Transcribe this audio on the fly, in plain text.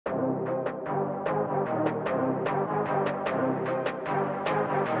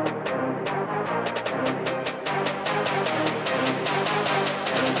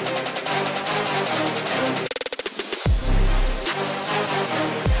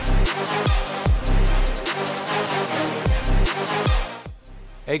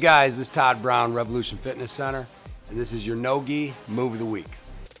Hey guys, this is Todd Brown, Revolution Fitness Center, and this is your no-gi move of the week.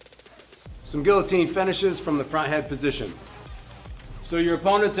 Some guillotine finishes from the front head position. So your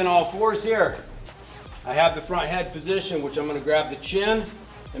opponent's in all fours here. I have the front head position, which I'm gonna grab the chin,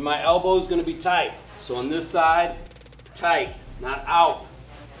 and my elbow is gonna be tight. So on this side, tight, not out.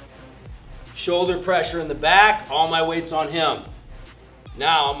 Shoulder pressure in the back, all my weight's on him.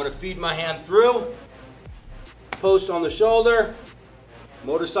 Now I'm gonna feed my hand through, post on the shoulder,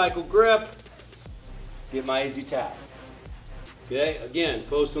 motorcycle grip, get my easy tap. Okay, again,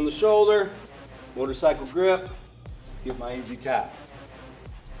 post on the shoulder, motorcycle grip, get my easy tap.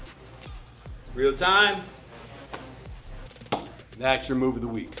 Real time, that's your move of the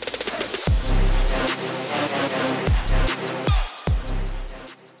week.